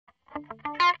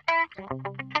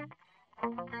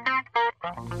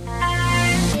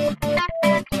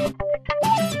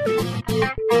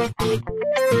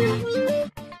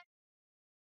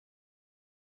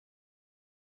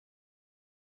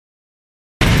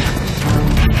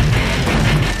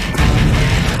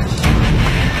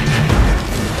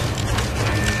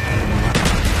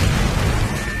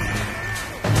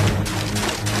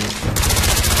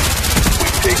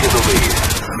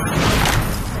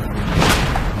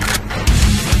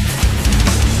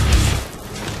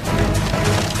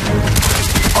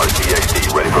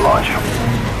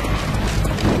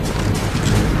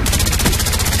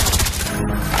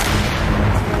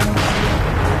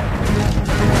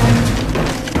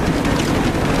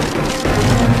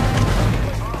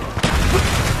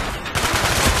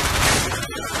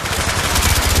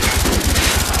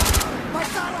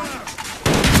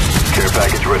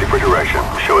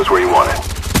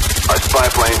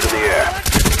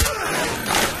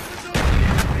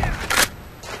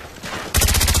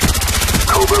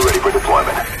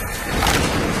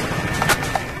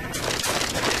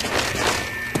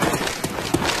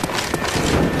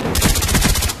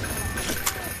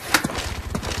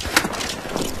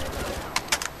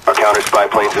Counter spy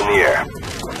planes in the air.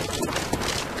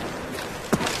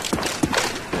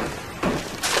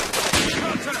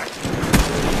 Contact!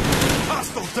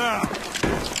 Hostile down!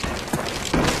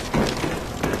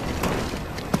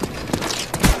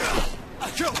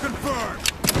 Kill confirmed!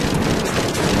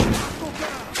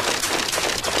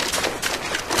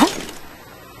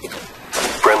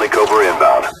 Friendly Cobra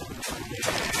inbound.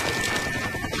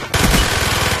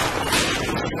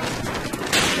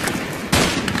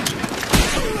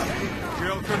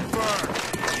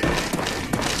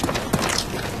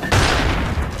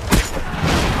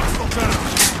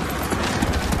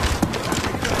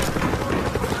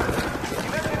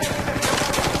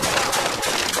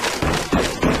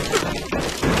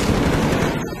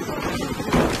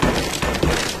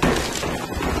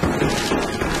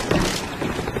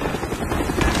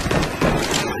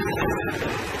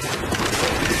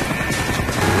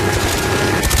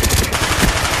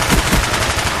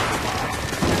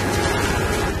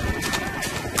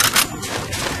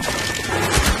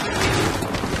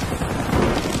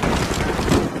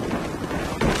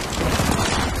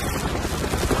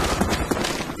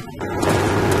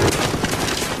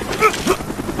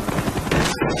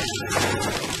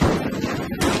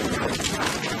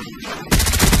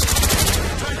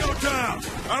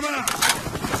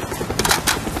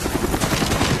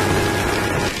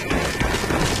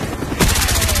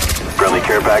 Friendly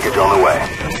care package on the way.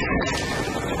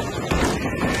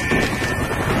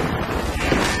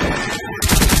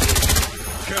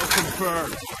 Kill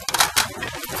confirmed.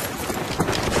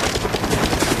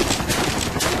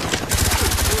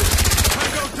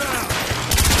 Tango down.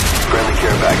 Friendly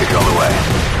care package on the way.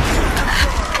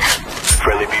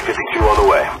 Friendly B-52 on the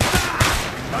way.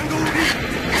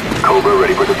 Cobra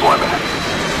ready for deployment.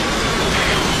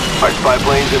 Our spy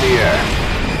planes in the air.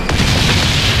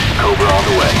 Cobra on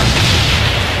the way.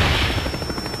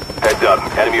 Heads up,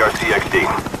 enemy RCXD.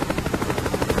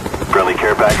 Friendly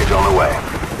care package on the way.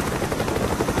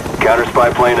 Counter spy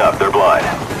plane up, they're blind.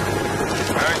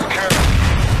 Nice kill.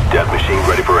 Death machine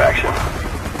ready for action.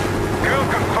 Kill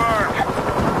confirmed.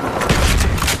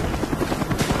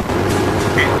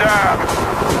 He's down.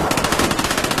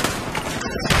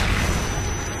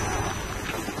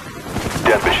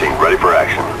 Death machine ready for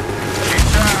action. He's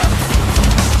down.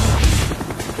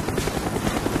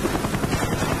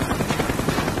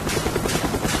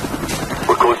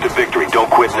 We're close to victory, don't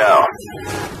quit now.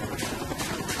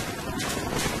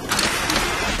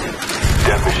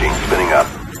 Death machine spinning up.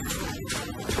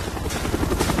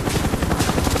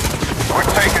 We're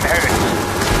taking hits.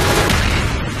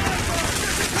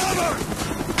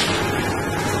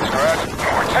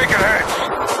 We're taking hits.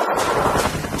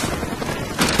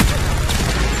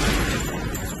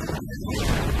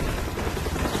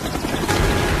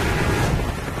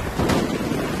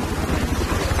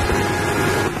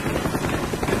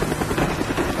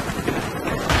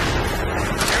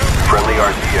 Friendly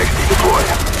RCXD deployed.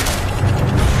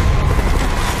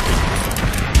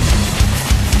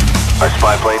 Our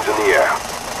spy planes in the air.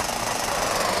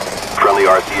 Friendly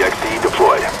RCXD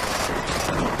deployed.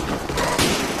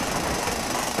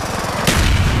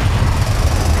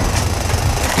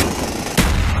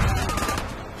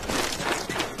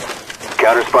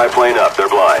 Counter spy plane up, they're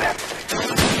blind.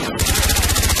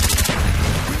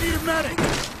 We need a medic.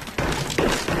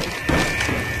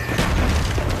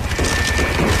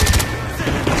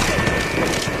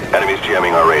 Enemies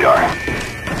jamming our radar.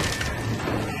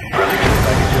 Friendly care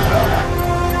package inbound.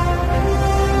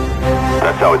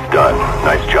 That's how Now it's done.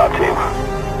 Nice job, team.